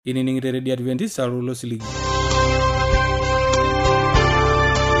Inining'ire Radio Adventist Salulo Siligi.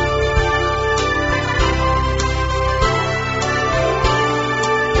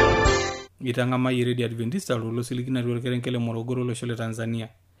 Itang'ama Radio Adventist Salulo Siligi na tuwelekele Morogoro lo shole Tanzania.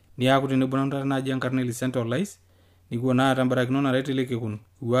 Ni yaku tinibunanta na Giancarlo Centralize nikuona ata mbarakino na reteleke kun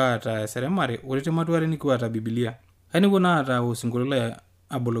kuata seremare urete matuare nikuata Biblia. Ani kuona ata usingolola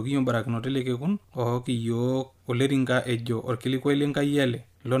abolokiyo mbarakino teleke kun okiyo oleringa ejo orkiliko elenga yele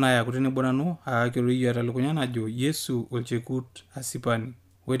lona ya kutene bonanu haakiriyo atalukunya najo Yesu olchekut asipani.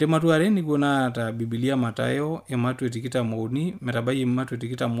 Wete matuare nikuona ata Biblia Matayo ematu etikita mouni metabayi ematu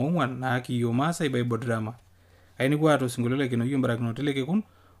etikita moungwan na akiyo masa Bible drama. Aini kuata usingolola kino mbarakino teleke kun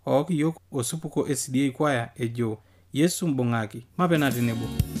okiyo osupuko SDA kwaya ejo Yesu mbongaki mapenati nebo.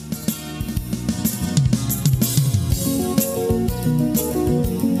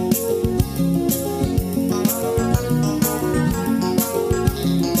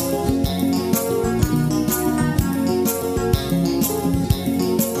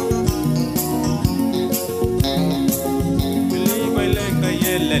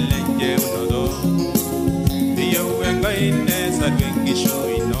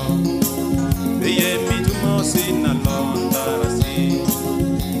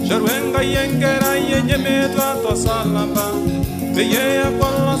 Yengera yenyemedwa to salamba beye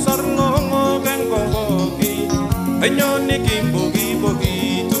akola sarno kengoki enyoni kimbogi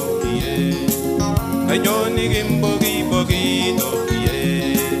bogi to ye enyoni kimbogi bogi to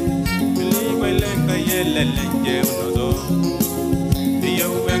ye biliwelenga yelelenge unodo beye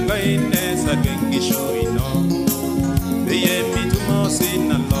wenga ine sagengisho ino beye mitumo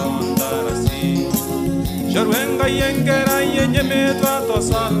sinalondarasi jarwenga yengera yenyemedwa to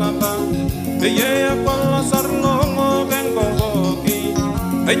salamba beye akola sarno kengoki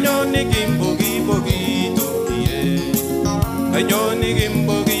enyoni kimbogi bogi to ye enyoni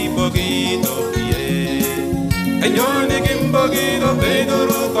kimbogi bogi to ye enyoni kimbogi do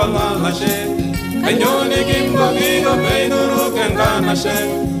beiduru kalalashe enyoni kimbogi do beiduru kenganashe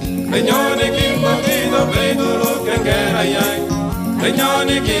enyoni kimbogi do beiduru kengerayai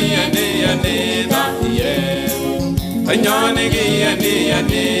enyoni kiyeni da ye enyoni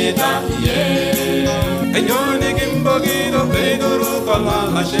kiyeni da ye enyoni kimbogi do beiduru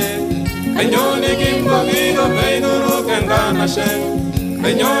kalalashe enyoni kimbogi do beiduru kenganashe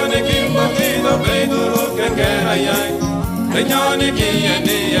enyoni kimbogi do beiduru kengerayai enyoni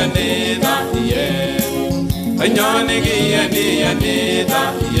kiyeni da ye enyoni kiyeni da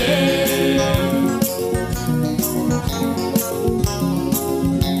ye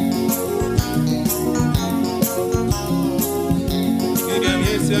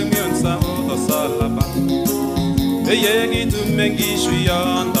salaba beye tumengi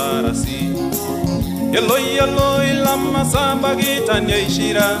shuyandarasi yelo ilama samba gitanya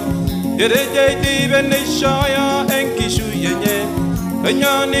ishira yereje dibenishaya enkishu yenye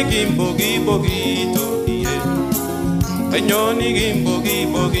enyoni kimbogi bogi to ye enyoni kimbogi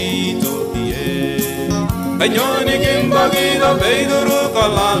bogi to ye enyoni kimbogi do beiduru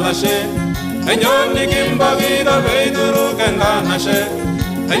kalalashe enyoni kimbogi do beiduru kenganashe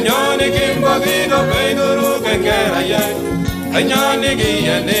enyoni kimbogi do beiduru kengeraya enyoni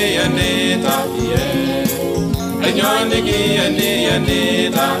kiyeni ta ye enyoni kiyeni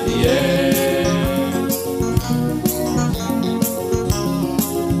ta ye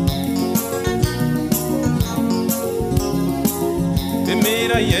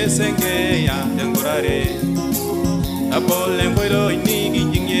mira yesenge ya ngurare abole ngwiro inigi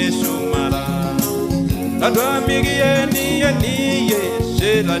nyingeshu mara adwa migiyeni ye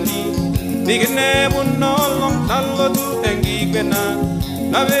shelani bigene bunolong nalotu engigena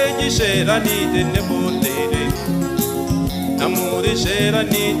naveji shelani tene bolere namuri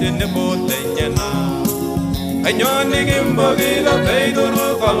shelani tene bolenyana enyoni kimbogi do beiduru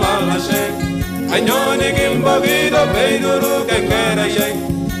kalalashe enyoni kimbogi do beiduru kengerashe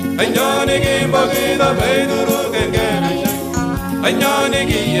enyoni kimbogi do beiduru kengerashe enyoni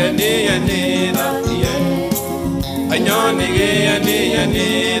kiyeni da ye enyoni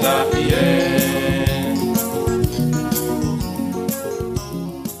kiyeni da ye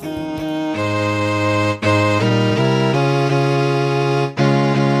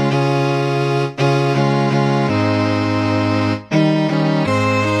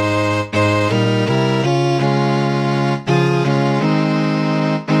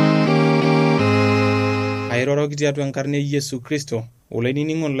airorokiti atu enkarne Yesu Kristo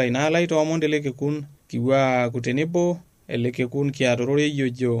olainining'on lai naalai toomondeleke kun kiwa kutenebo eleke kun kiatorore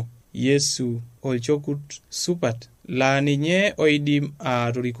yojo Yesu olchokut supat la ninye oidim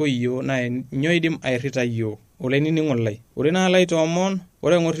atoriko iyo na nyoidim airita iyo olainining'oni lai, ore naa laitoomon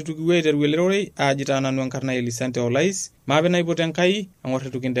ore eng'or itu kipuo aiteru ele rorei aajita nanu enkarna Elisante Olais maape naipotu Enkai eng'or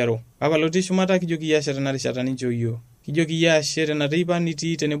itu kinteru. Papa lotii shumata kijoki iyie ashe tena rishata ninchoo iyiook, kijoki iyie ashe tena teipa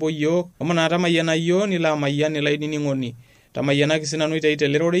nitii tenebo iyiook, amu naa tamayiana iyiook nilo amayian ilainining'oni. Tamayianaki sinanu aitai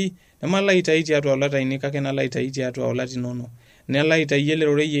tele rorei, nemalo aitai tiatua aulat ainei kake nalo aitai tiatua aulat inono. Nelo aitai ele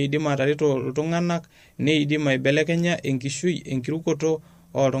rorei eidim atareto iltung'anak, neidim aibelekenya enkishui enkirukoto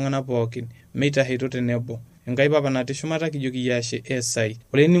ooltung'anak pookin meitaheito tenebo. Enkai Papa natii shumata kijoki iyie ashe esai.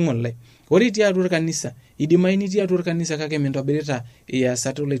 Olainining'oni lai, ore tiatua kanisa idimayu nitii atua kanisa kake mintobirita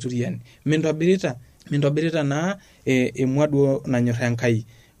iasat olaituriani, mintobirita naa emua duo nanyor Enkai.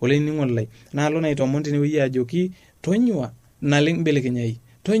 Olainining'oni lai, naalo naitoomon tenewueji ajoki tonyua naleng belekenyai,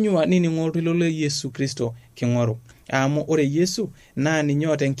 tonyua nining'o oltoilo le Yesu Kristo king'oru, amu ore Yesu naa ninye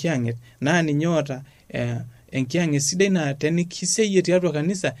oota enkiyang'et, naa ninye oota enkiyang'et sidai naa tenikiseyie tiatua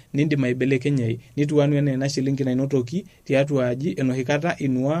kanisa nindim aibelekenyai nituanu enaa ena shilingi nainotoki tiatua aji enoshi kata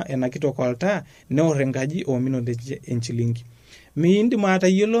inua ena kitok oltaa neor enkaji oomino enchilingi. Miindim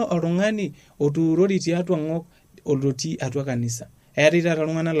atayiolo oltung'ani otuurori tiatua ng'ok olotii atua kanisa. Eetai taata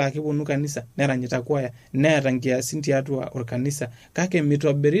iltung'anak laa keponu kanisa neranyita kwaya neeta nkiasin tiatua orkanisa kake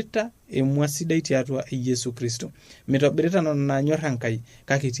mitobirita emua sidai tiatua Yesu Kristo. Mitobirita nanyor Enkai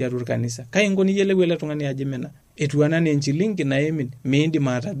kake tiatua orkanisa. Kai inko niyiolou ele tung'ani aji mena? Etuana naa enchilingi naimin miindim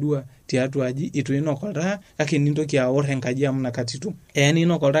atadua tiatua aji itu inok oltaa kake nintoki aor enkaji amu nakatitu.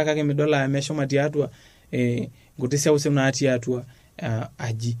 Ninok oltaa kake midol ameshoma tiatua nkuti seuseu natii atua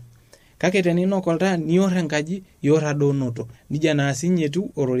aji. Kake teninok oltaa nior enkaji ior adoonoto. Nija naa sinye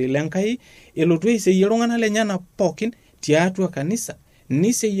etiu ororei lenkai elotu aiseyie iltung'anak lenyenak pookin tiatua kanisa.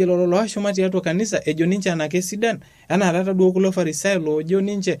 Niseyie lelo loashoma tiatua kanisa ejo ninche anake sidan enaa taata duo kulo Farisayo loojo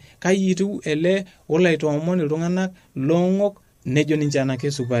ninche kai etiu ele olaitoomon iltung'anak loong'ok nejo ninche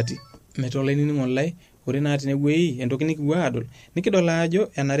anake supati. Metolainining'oni lai, ore naa tenewuei entoki nikipuo aadol nikidol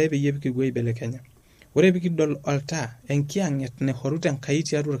ajo enare peyie kipuo aibelekenya. Ore pikidol oltaa enkiyang'et nahoruta Enkai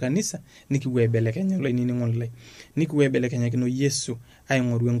tiatua kanisa nikipuo aibelekenya olainining'oni lai. Nikipuo aibelekenyakino Yesu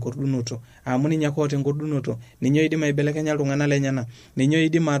aing'oru enkordunoto amu ninye ake oota enkordunoto, ninye oidim aibelekenya iltung'anak lenyenak, ninye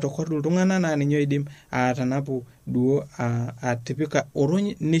oidim atokordu iltung'anak naa ninye oidim atanapu duo atipika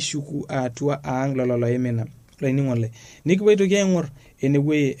orony neshuku atua aang' lelo loimina. Olainining'oni lai, nikipuo aitoki aing'or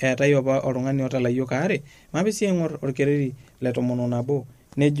enewuei eetai apa oltung'ani oota layiok aare, maape sii aing'or orkereri le 11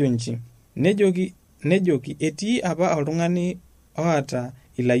 nejo nji, nejoki etii apa oltung'ani oota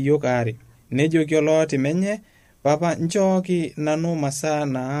ilayiok aare. Nejoki olooti menye, papa nchooki nanu masaa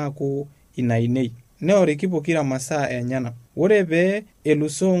naaku inainei. Neoriki pokira masaa enyana. Ore pee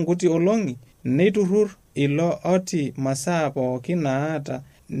elusoo nkuti olong'i neiturrur ilo oti masaa pookin naata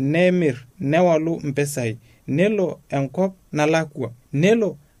nemir newalu mpesai. Nelo enkop nalakwa.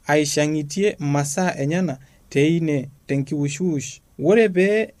 Nelo aishang'itie masaa enyana teine tenkiwushwush. Ore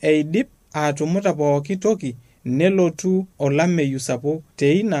pee eidip atumuta pooki toki nelotu olameyu sapuk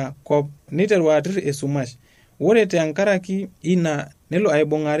teina kop niteru atir esumash. Ore tenkaraki ina nelo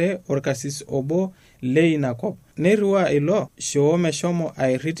aibung'are orkasis obo leina kop. Neriwaa ilo shoo meshomo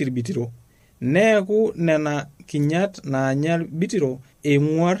airrit irbitiro. Neeku nena kinyat naanya bitiro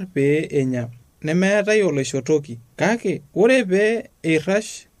eng'uar pee enya. Nemeetai oloishotoki. Kake ore pee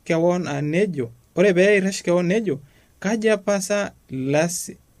eirash kewon nejo kaja pasa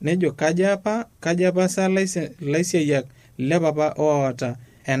kaja pasa laisiayiak le papa oota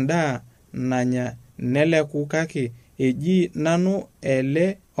endaa nanya neleku kake eji nanu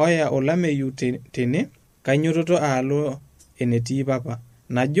ele oya olameyu tene kainyototo alo enetii papa.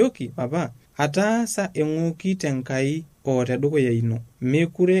 Najoki papa ataasa eng'oki tenkai tedukuya ino.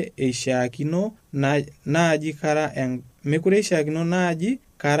 Mekure eishaakino naaji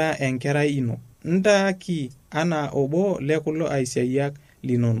kara enkerai ino. Ntaaki anaa obo lekulo aisiayiak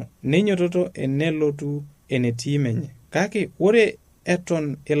linono. Neinyototo enelotu enetii menye. Kake ore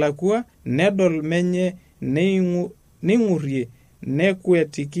eton elakua nedol menye neing'urrie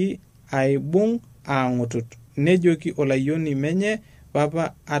nekwetiki aibung' aang'utut. Nejoki olayioni menye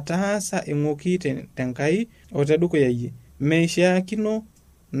papa ataasa eng'oki tenkai tedukuya iyie. Meishaakino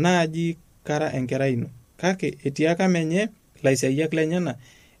naaji kara enkerai ino. Kake etiaka menye laisiayiak lenyana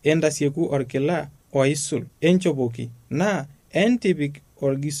entasieku orkila oisul enchopoki naa entipik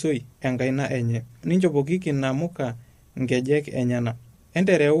orgisoi enkaina enye. Ninchopoki kinamuka nkejek enyana.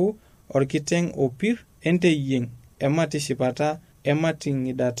 Entereu orkiteng' opir enteyieng' ematishipata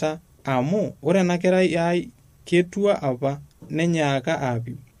emating'idata amu ore ena kerai ai ketua apa nenyaaka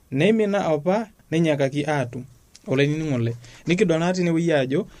aapiu. Neimina apa nenyaakaki aatum. Olainining'oni lai, nikidol naa tenewuei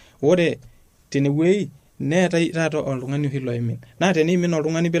ajo ore tenewuei neetai taata oltung'ani oshi loimin. Naa teniimin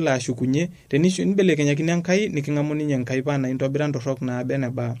oltung'ani pelo ashukunye, nibelekenyakini Enkai niking'amu ninye Enkai paa intobira ntorrok naaba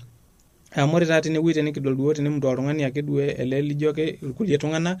eneba. Amu ore taata tenewueji tenikidol duo tenemutu oltung'ani ake duo ele lijo ake irkulie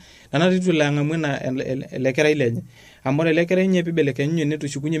tung'anak nanare itu elo ang'amu ele kerai lenye. Amu ore ele kerai nye pibelekenyunye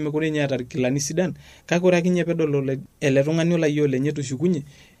netushukunye mekure nye eeta irkilani sidan, kake ore ake nye pedol ele tung'ani olayiok lenye etushukunye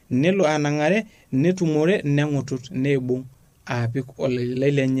nelo anang'are netumore neng'utut neibung' apik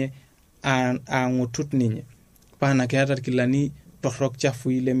olelai lenye ang'utut ninye. Paana keeta irkilani torrok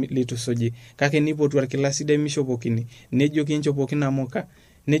chafui leitusuji, kake nipotu orkila sidai mishopokini, nejoki enchopoki namuka,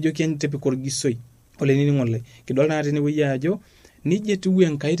 nejoki entipik orgisoi. Olainining'oni lai, kidol naa tenewueji ajo nije etiu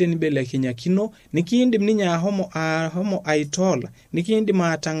Enkai tenibelekenyakino, nikiindim ninye ahomo aitoola, nikiindim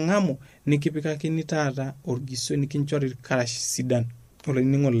atang'amu, nikipikakini taata orgisoi nikinchori irkarash sidan.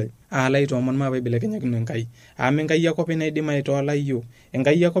 Olainining'oni lai, alai toomon maape ibelekenyakino Enkai. Amu Enkai ake openy naidim aitoola iyiok,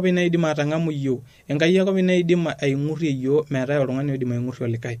 Enkai ake openy naidim atang'amu iyiok, Enkai ake openy naidim aing'urrie iyiok meetai oltung'ani oidim aing'urrie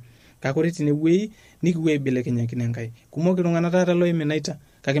olikae. Kake ore tenewueji nikipuo aibelekenyakino Enkai. Kumok iltung'anak taata loiminaita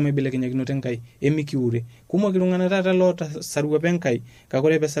kake maibelekenyakinoto Enkai, emikiure. Kumok iltung'anak taata loota sarua apa Enkai, kake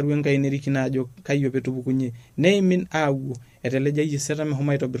ore pesaru Enkai nerikino ajo kaiyio petupukunye, neimin aawuo etelejayie seta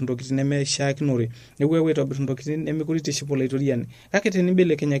mehomo aitobirr ntokitin nemeishaakinore, nepuo aitobirr ntokitin nemekure itiship olaitoriani. Kake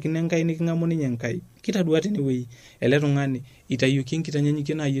tenibelekenyakino Enkai niking'amu ninye Enkai. Kitadua tenewueji ele tung'ani itayioki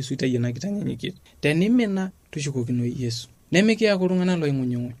enkitanyanyukie naa Yesu itayie ena kitanyanyukie. Tenimina tushukokino Yesu. Nemikiaku iltung'anak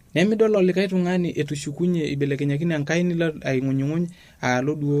loing'unyung'uny. Nemidol olikae tung'ani etushukunye ibelekenyakino Enkai nilo aing'unyung'uny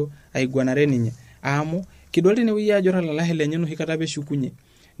alo duo aiguanare ninye. Amu kidol tenewueji ajo olalashe lenye enoshi kata peshukunye.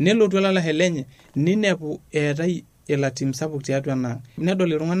 Nelotu olalashe lenye ninepu eetai elatim sapuk tiatua enaang'.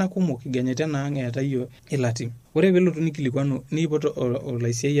 Nedol iltung'anak kumok igenyete enaang' eetai elatim. Ore peelotu nikilikwanu nipot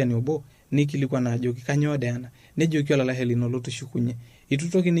olaisiayiani obo nikilikuan ajoki kanyoo dee ena. Nejoki olalashe lino lotushukunye. Itu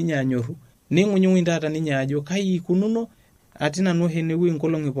toki ninye anyorru. Ning'unyung'uny taata ninye ajo kai ikununo ati nanu oshi enewueji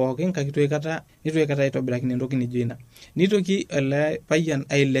nkolong'i pookin kake itu aikata aitobirakini entoki nijo ina. Nitoki ele payian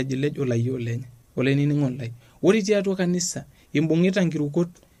ailejilej olayiok lenye. Olainining'oni lai. Ore tiatua kanisa imbung'ita nkirukot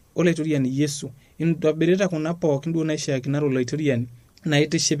olaitoriani Yesu, intobirita kuna pookin duo naishiakinaro olaitoriani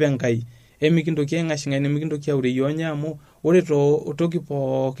naitiship Enkai. Emikintoki aing'ashing'ai nemikintoki aure yionye amu ore toki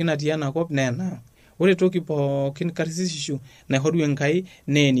pookin natii enakop naa enaang'. Ore toki pookin karsisishu naihoru Enkai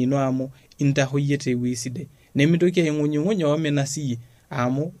naa enino amu intahoyie tewueji sidai. Nemintoki aing'unyung'uny oomena siyie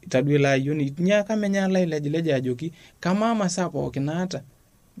amu itadua ilo ayioni nyaaka menya ailejilej ajoki kamaa masaa pookin naata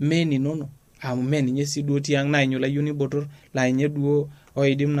mee ninono amu mee ninye sii duo tiang' naa inyo olayioni botorr laa ninye duo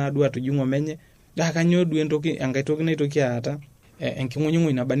oidim naa duo atujung'o menye. Kanyoo duo enkai toki naitoki aata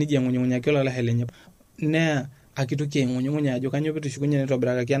enking'unyung'uny naba nijia aing'unyung'unyaki olalashe lenye. Naa akitoki aing'unyung'uny ajo kanyoo pitushukunye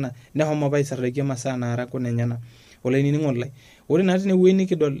naitobirakaki ena nehomo apa aisarrakie masaa naara kunenyana. Olainining'oni lai. Ore naa tinewueji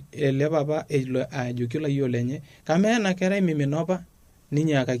nikidol ele papa ajoki olayiok lenye kamaa ena kerai mimina apa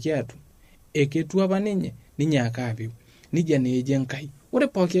ninyaakaki atu. Eketua apa ninye ninyaaka apiu. Nijia naa eji Enkai. Ore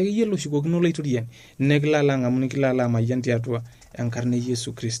pooki akeyie loshukokino olaitoriani nikilala ang'amu nikilala amayian tiatua enkarna e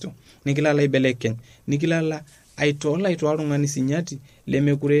Yesu Kristo. Nikilala aibelekeny, nikilala aitool tung'ani sinyati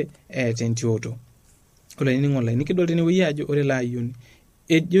lemekure eeta entioto. Olainining'oni lai nikidol tenewueji ajo ore ilo ayioni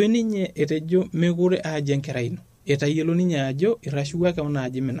ejo ninye etejo mekure aaji enkerai ino. Etayiolo ninye ajo irashiwua keon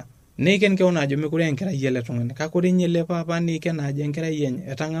aji mina. Neiken keon ajo mekure enkerai ele tung'ani. Kake ore ninye ele papa neiken ajo enkerai enye.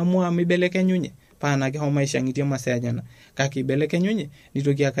 Etang'amua amu ibelekenyunye paa naa kehomo aishang'itie masaa enyenak. Kake ibelekenyunye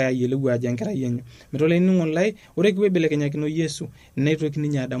nitoki ake ayiolou ajo enkerai enye. Meto olainining'oni lai ore kipuo aibelekenyakino Yesu neitoki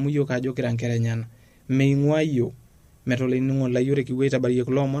ninye adamu iyiok ajo kira nkera enyenak. Meing'ua iyiok. Meto olainining'oni lai ore kipuo aitabarie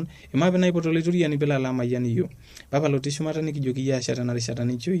kulo omon imaape naipot olaitoriani pilala amayian iyiok. Papa lotii shumata nikijoki iyie ashe tena rishata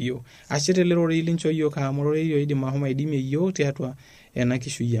ninchoo iyiok. Ashe tele rorei linchoo iyiok amu rorei oidim ahomo aidimie iyiok tiatua ena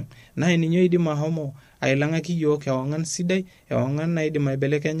kishui ang'. Naa ninye oidim ahomo ailang'aki iyiok ewang'an sidai, ewang'an naidim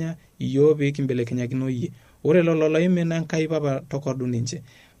aibelekenya iyiok peekimbelekenyakino iyie. Ore lelo loimina Enkai Papa tokordu ninche.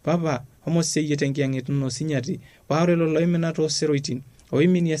 Papa homo siyie tenkiyang'etuno sinyati paa ore lelo loimina tooseroitin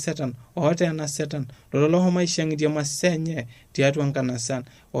oiminie Satan, ooteena Satan, lolo lohomo aishang'itie masaa enye tiatua nkanasan,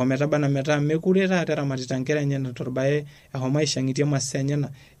 ometabana metaa mekure taata eramatita nkera enye torbae ehomo aishang'itie masaa enye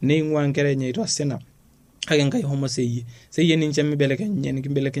neing'ua nkera enye itosina. Kake Enkai homo seyie ninche mibelekenyunye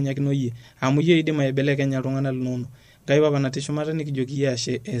nikimbelekenyakino iyie amu iyie idim aibelekenya iltung'anak linonok. Enkai Papa natii shumata nikijoki iyie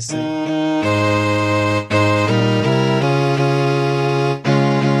ashe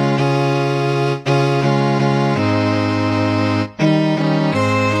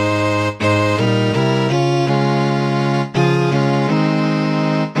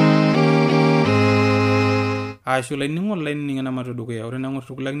Ashu olainining'oni lai nining'ena matua dukuya. Ore nang'or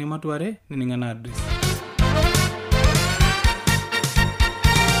tukulakini matuare nining'ena address.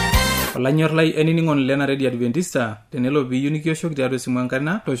 Olanyor lai eniningon lena Radio Adventista tenelo piyieu nikioshoki tiatua esimu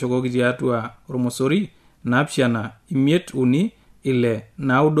enkarna toshokoki tiatua ormosori 753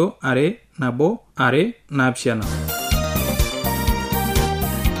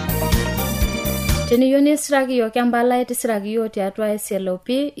 Teniyieu nisiraki yiok empalai tisiraki yiok tiatua SLP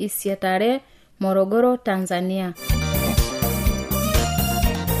Isietare Morogoro, Tanzania.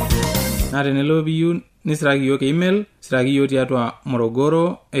 Na tenelo piyieu nisiraki yiok email, siraki yiok tiatua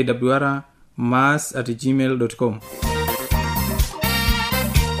Morogoro awr@gmail.com.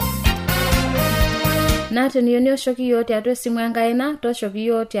 Na teniyieu nioshoki yiok tiatua esimu enkaina, toshoki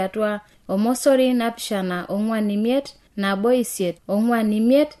yiok tiatua ormosori 745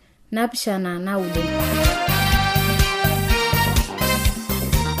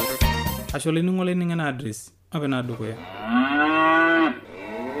 Ashole ningole ningena address apena dukuya.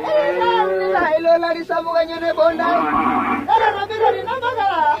 Lola risabuka nyene bonda. Era rabira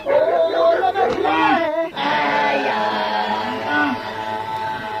rinamagala.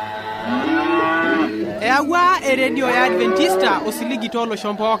 Ewa radio ya Adventista osiligi tolo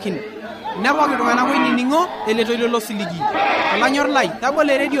shompookin. Nepoki tungana kuniningo eletoilo lo siligi. Olanyor lai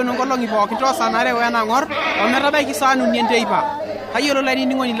tabole radio nongolongi pookin to sanare wena ngor ometabaiki saanu nienteipa. Kayiolo lai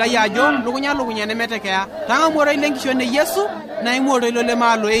ningoni lai ajo lukunya nemetekea. Tanga moro ile nkishone Yesu na imoro ilo le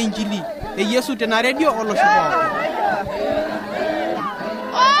malo e injili. E Yesu tena radio oloshipo.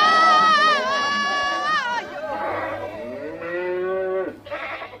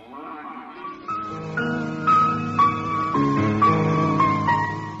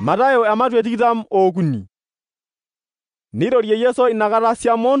 Matayo amatu etikitam okuni. Nirorie Yesu inakata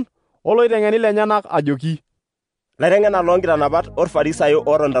siamon oloitengeni lenyanak ajoki. Laitengena lonkitanapat orfarisayo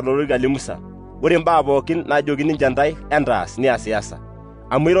otonta tolorika le Musa. Ore mbaa pookin najoki ninche ntai entaas niasiasa.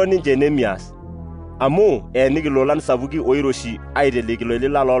 Amu iro ninche nemias. Amu eeniki lolan sapuki oiroshi aiteleki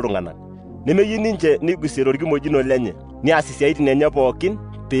loilila looltung'anak. Nemeyieu ninche nigusie orkimojino lenye, nias isiaitin enye pookin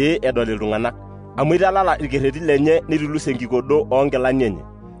pee edol iltung'anak. Amu italala irkerreti lenye nitulus enkikodo oonkilani enye.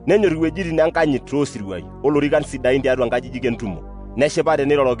 Nenyor iwuejitin enkanyit toosirwai olorikan sidain tiatua nkajijik entumo. Neshipa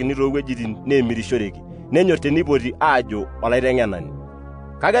tenirorokini toowuejitin neemirishoreki. Nenyor tenipoti aajo olaiteng'enani.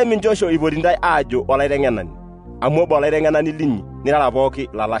 Kake minchosho ipoti ntai aajo olaiteng'enani. Amu obo olaiteng'enani linyi nirara pooki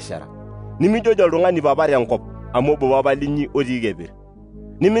lalashara. Niminjojo oltung'ani papa tenkop amu obo papa linyi otii keper.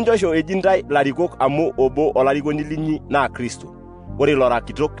 Niminchosho eji ntai larikok amu obo olarikoni linyi naa Kristo. Ore lora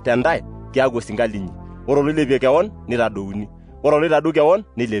kitok tentai kiaku osinka linyi. Ore oloilepie keon nitadouni. Ore oloitadou keon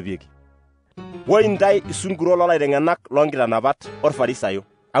nilepieki. Woi ntai isunguro lolaiteng'enak lonkitanapat orfarisayo.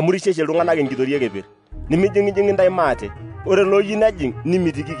 Amu risheshe iltung'anak enkitoria keper. Nimijing'ijing'i ntai maate. Ore looyieu nejing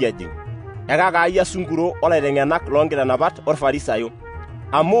nimitikiki ejing. Ekakaayia sunguro olaiteng'enak lonkitanapat orfarisayo.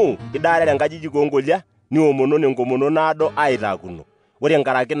 Amu idaarere nkajijik oongolia niomonono enkomono naado aitaakuno. Ore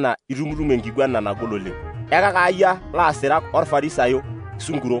nkaraki ina itumutumo enkiguana nagol oleng. Ekakaayia laasirak orfarisayo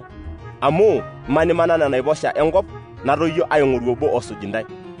sunguro. Amu manimanana naiposha enkop natoyio aing'oru obo osuj ntai.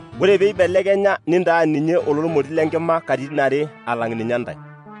 Ore peibelekenya nintaa ninye olormoti lenkima katitin are alang ninye ntai.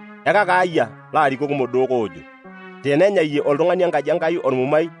 Ekakaayia laarikok modook oojo. Tenenyayie oltung'ani enkaji Enkai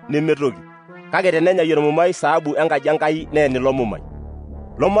ormumai nemetoki. Kake tenenyayie ormumai saabu enkaji Enkai neeni lomumai.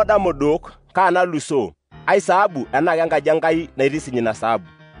 Lomoda modook kaa nalusoo ai saabu enake enkaji Enkai naitisiny ina saabu.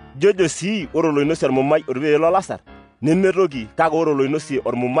 Jojo sii ore oloinosie ormumai orpirei lolasar nemetoki, kake ore oloinosie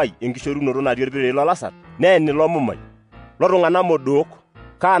ormumai enkishorunoto natii orpirei lolasar neeni lomumai. Lotung'ana modook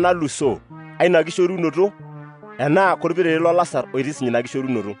kaa nalusoo aina kishorunoto enaa korpirei lolasar oitisiny ina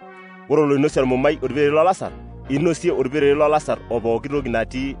kishorunoto. Ore oloinosie ormumai orpirei lolasar inosie orpirei lolasar opooki toki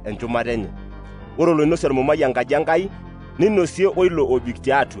natii enchumata enye. Ore oloinosie ormumai enkaji Enkai ninosie oilo obik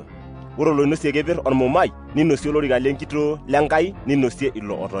tiatua. Ore oloinosie keper ormumai ninosie olorika lenkitoo lenkai ninosie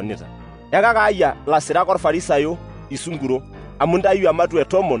ilo otonita. Ekakaayia lasirak orfarisayo isunguro amu ntayu amatu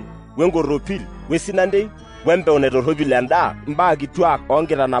etomon wenkorropil wesinandei wempeu naitorropil endaa mbaa kituak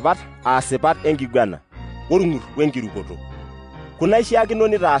oonkitanapat aasipat enkiguana orng'ur wenkirukoto. Kuna ishiakino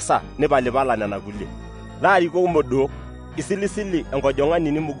nitaasa nipalipala nena kulie. Laarikok modook isilisili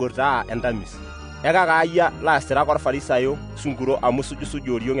enkojong'ani nimugortaa entamis. Ekakaayia laasirak orfarisayo sunguro amu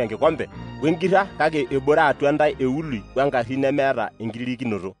sujusuju oriong enkikombe wenkirra kake ebore atua ntai eului wenkarri nemeeta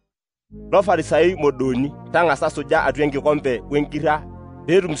enkiririkinoto. Lofarisayoi modooni tang'asa suja atua enkikombe wenkirra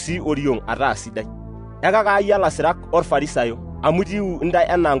peetum sii oriong ataa sidai. Ekakaayia lasirak orfarisayo amu tiu ntai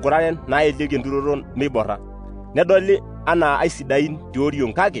enaa nkuraren naelieki enturoto meiborra. Nedoli anaa aisidain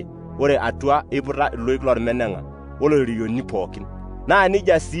tioriong kake ore atua iputa iloik lormeneng'a olorioni pookin. Naa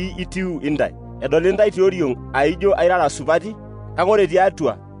nija sii itiu intai. Edoli ntai tioriong aijo airara supati, kake ore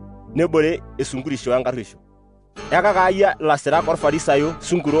tiatua nebore esunkurisho wenkarruisho. ekakaayia ilasirak orfarisayo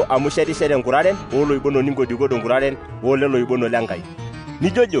sunguro amu shetishet enkuraren ooloibono ninkodikodo nkuraren oolelo lenkai.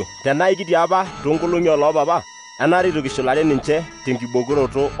 Nijojo tenaa ikitii apa toonkolong'i oloopapa enare itu kishulare ninche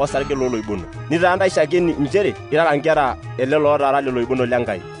tenkibokoroto osarge looloibono. Nitaa ntae shakeni nchere irara nkera ele lootaara lelo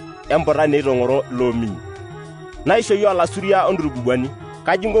lenkai, emputa neitong'oro loominyi. Naishooyio olasuria onturububwani,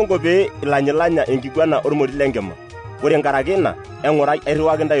 kaji nkonko pee ilanyilanya enkiguana ormoti lenkima. Ore nkaraki ina, eng'urai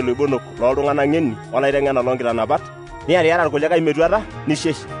airriwaki ntae iloibonok looltung'anak ng'eni olaiteng'ena loonkitanapat, niariyara irkulikae metuata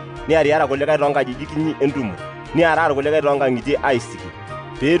nisheshi, niariyara irkulikae toonkajijik inyi entumo, niaraa irkulikae toonkang'itie aisiki,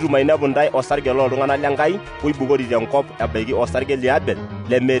 peetum ainepu ntae osarge looltung'anak lenkai oibukori tenkop ebaiki osarge le Abel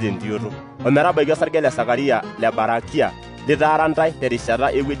lemeeta entioto, ometabaiki osarge le Sakaria le Barakia litaara ntae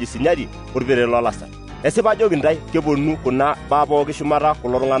terishata ewueji sinyati orpere lolasar. Esipa ajoki ntae keponu kuna baa pooki shumata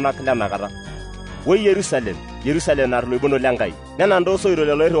kulo tung'anak lenakata. Woi Yerusalem, Yerusalem naar iloibono lenkai, nenandoo soito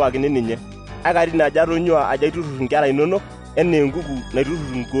lelo oirriwakini ninye. Aikatini aja atonyua aja aiturrur nkera inonok enaa enkuku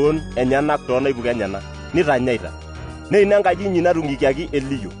naiturrur nkuon enyenak toonaipuko enyenak, nitanyaita. Neina enkaji inyi natung'ikiaki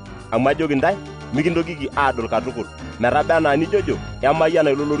eliyio, amu ajoki ntae mikintokiki aadol katukul, metaba enaa nijojo emayian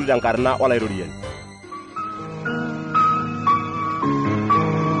ailolotu tenkarna olairoriani.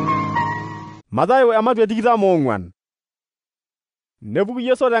 Mathayo ematua 24. Nepuku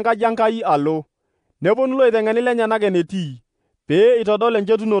Yesu tenkaji Enkai alo, neponu loiteng'eni lenyenak enetii, pee itodol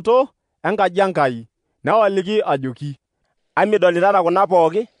enchetunoto enkaji Enkai, newaliki ajoki, amidolitata kuna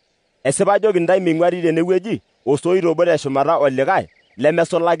pooki, esipa ajoki ntae ming'uari tenewueji osoito obo teshumata olikae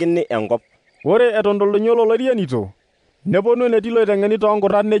lemesulakini enkop. Ore eton toldonyo lolorienito, neponu enetii loiteng'eni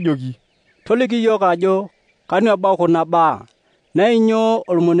toonkutat nejoki, toliki iyiok ajo kanu ebau kuna baa, nainyoo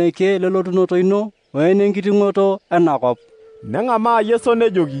ormonekie lelotunoto ino oenenkiting'oto enakop. Neng'amaa Yesu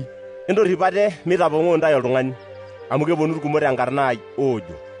nejoki, entorripate mitapong'oo ntae oltung'ani, amu keponu irkumok tenkarna ai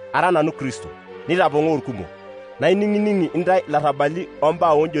oojo ara nanu Kristo, nitapong'oo irkumok. Naining'ining'i ntae larrabali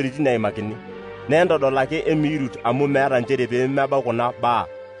ombaa onjoritin eimakini, neentodol ake emiirut amu meeta nchere pee mebau kuna baa,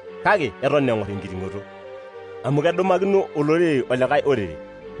 kake eton eng'or enkiting'oto. Amu kedumakino olorere olikae orere,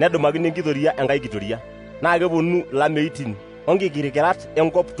 nedumakino enkitoria enkae kitoria, naa keponu lameitin onkikirikirat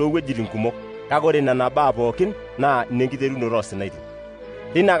enkop toowuejitin kumok, kake ore nena baa pookin naa inenkiterunoto osinaitin.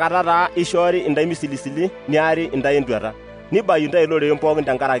 Tinakata taa ishoori ntae misilisili niari ntae entuata, nibayu ntae iloreren pookin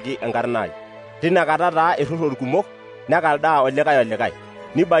tenkaraki enkarna ai. Tinakata taa irrurro irkumok, nekaldaa olikae,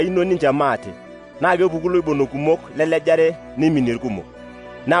 nibayuno ninche maate, naa kepuku loibono kumok lelejare niminie irkumok.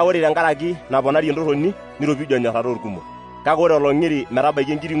 Naa ore tenkaraki naponari entorroni niropiju enyorrata orkumok. Kake ore olong'iri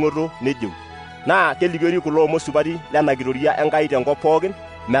metabaiki enkiting'oto nejeu, naa kelikiori kulo omon supati lena kitoria Enkai tenkop pookin,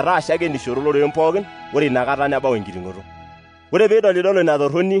 metaa shakenisho loreren pookin, ore inakata nebau enkiting'oto. Ore peidolidolo ina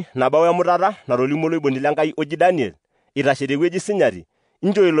torroni nabau emutata natolimuo loiboni lenkai oji Daniel, itashe tewueji sinyati,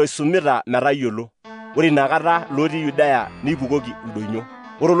 inchoo iloisumita metayiolo. Ore inakata lotii Yudaya nipukoki ildonyo.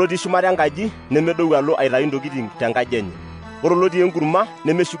 Ore lotii shumata enkaji nemedou alo aitayu ntokitin tenkaji enye. Ore lotii enkurma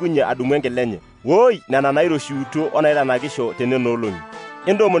nemeshukunye adumu enkila enye. Woi nena nairoshiutuo onaitanakisho tenenoolong'i.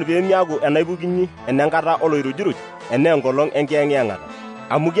 Entoomon pee miaku enaipukinyi enenkata oloirujuruj enaa enkolong enkiyeng'iyeng'ata,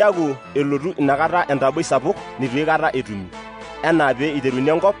 amu kiaku elotu inakata entaboi sapuk nitu aikata etumi, enaa pee iteruni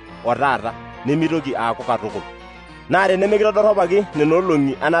enkop otaata nemitoki aaku katukul. Naa tenemekitodorropaki nena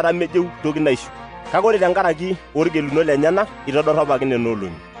olong'i anata mejeu toki naishu, kake ore tenkaraki orgelunot lenyenak itodorropaki nena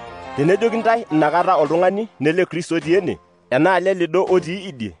olong'i. Tenejoki ntae inakata oltung'ani nele Kristo otii ene, enaa lelido otii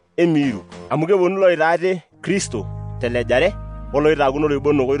idie emiiru, amu keponu loitaate Kristo telejare oloitaakuno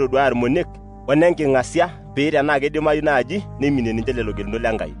loibonok oitoduaya irmoniek onenking'asia pee tenaa keidimayu naaji neiminie ninche lelo gelunot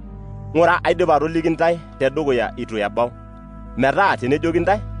lenkai. Ng'ura aidipa atoliki ntae tedukuya itu ebau, metaa tenejoki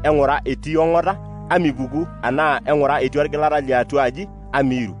ntae eng'ura etii ong'ota amipuku anaa eng'ura etii orgilata liatua aji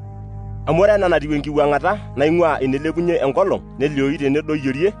amiiru. Amu ore ena natiu enkiwuang'ata naing'ua enelepunye enkolong nelioi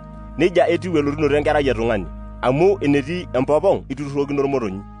tenedoyiorie, neija etiu elotunoto enkerai etung'ani, amu enetii empopong iturrurrokino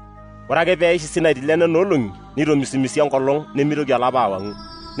ormotonyi. Ore ake peeish isinaiti lenena olong'i nitomisimisi enkolong nemitoki olapa awang'u,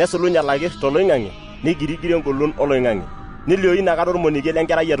 nesulunye ilakirr toloing'ang'e neigirigiri engolon oloing'ang'e, nelioi inakata ormonekie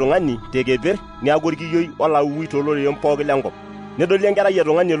lenkerai etung'ani tekeper niaku orkiyioi olauwi tooloreren pooki lenkop. Nedoli enkerai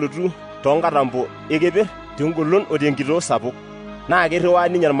etung'ani elotu toonkatambo ekeper tengolon o tenkitoo sapuk, naa kirriwaa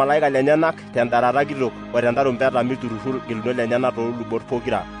ninye irmalaika lenyenak tendarata kitok o tentarumbeta miturrurru irgelunot lenyenak toolubot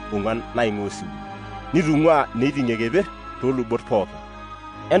pokira ong'uan naing'ua osiwuo, nitung'uaa neiting'ie keper toolubot pooki.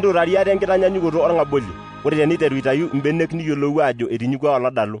 Entutariate enkitanyanyukoto orng'aboli, ore teniteru aitayu imbenek niyiolou ajo etinyikua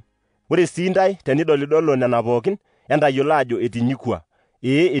oladalu. Ore sii ntae tenidolidolo nena pookin entayiolo ajo etinyikua,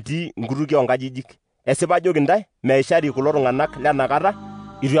 etii nkutukie oonkajijik. Esipa ajoki ntae meishari kulo tung'anak lenakata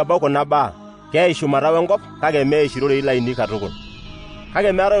itu ebau kuna baa, keyai shumata wenkop kake meyai shirorei lainei katukul.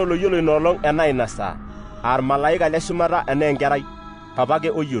 Kake meetai oloyiolo inoolong enaa ina saa, malaika le shumata enaa enkerai papa ake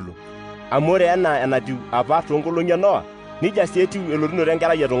oyiolo. Amu ore enaa enatiu apa toonkolong'i e Noa, nija sii etiu elotunoto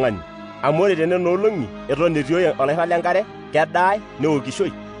enkerai etung'ani. Amu ore tenenoolong'i eton etii oloirrag lenkare, kedaai,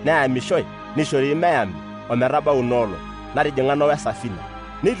 neokishoi, neyamishoi, nishori meyami ometabau noolong' natijing'a Noa esafina.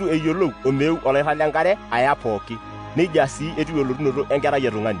 Neitu eyiolou omeu oloirrag lenkare aya pooki. Nija sii etiu elotunoto enkerai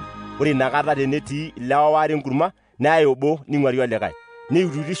etung'ani. Ore inakata tenetii ilewa waare enkurma, neyai obo ning'uari olikae.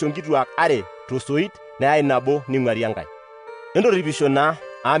 Neiturrutisho nkituak are tosoit, neyai nabo ning'uari enkae. Entorripisho naa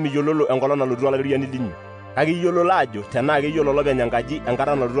amu miyiololo enkolong' nalotu olairiani linyi. Kake iyiololo ajo tenaa keyiolo olopeny enkaji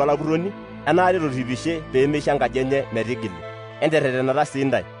enkata nalotu olapurroni, enaare torripishe pee meisho enkaji enye metigili. Enterretenata sii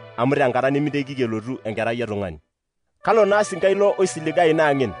ntae, amu tenkata nemitekiki elotu enkerai etung'ani. Kalo naa sinkai ilo oisiligayu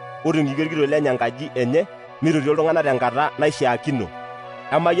naang'en oting'ikio orkitok lenye enkaji enye mitoti iltung'anak tenkata naishaakino.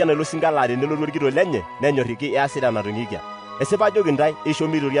 Emayian ilo sinka laa tenelotu orkitok lenye nenyorriki easita enatung'ikia. Esipa ajoki ntae eisho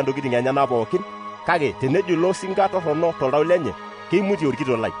meitoria ntokitin enyenak pookin, kake tenejo ilo sinka torrono toltau lenye, keimutie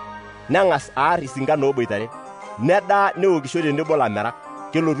orkitok lai. Neng'as aar isinkan ooboitare, nedaa neokisho tenebo lamerak.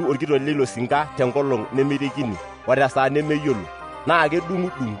 Kelotu orkitok leilo sinka tenkolong' nemeitekini o tesaa nemeyiolo, naa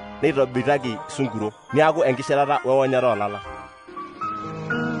kedung'udung' neitobiraki sunguro, neaku enkishirata weonyata oolala.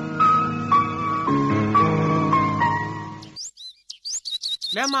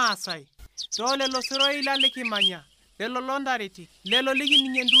 Lemaasai, too lelo siroi likimanya, lelo lontareti, lelo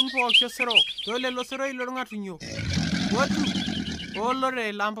likining' entun pooki osero, too lelo siroi lorng'atunyo. Wotu,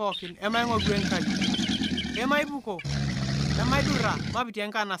 oolorere lang' pookin, emaing'oru Enkai, emaipuko, emaidurra, mapitie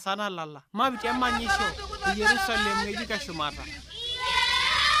enkanasa nalala, mapitie emanyisho, Yerusalem ng'ejuk eshumata.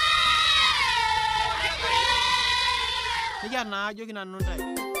 Nejia naa ajoki nanu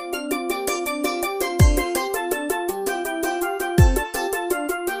ntae.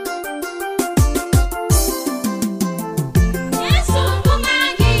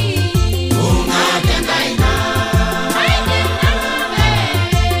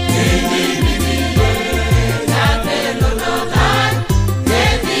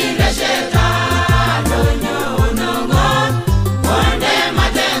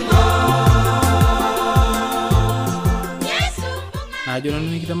 Najo nanu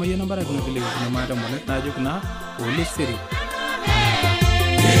nikitamayiana nambara kuna vile kuna mata mwana najo kuna ole siri.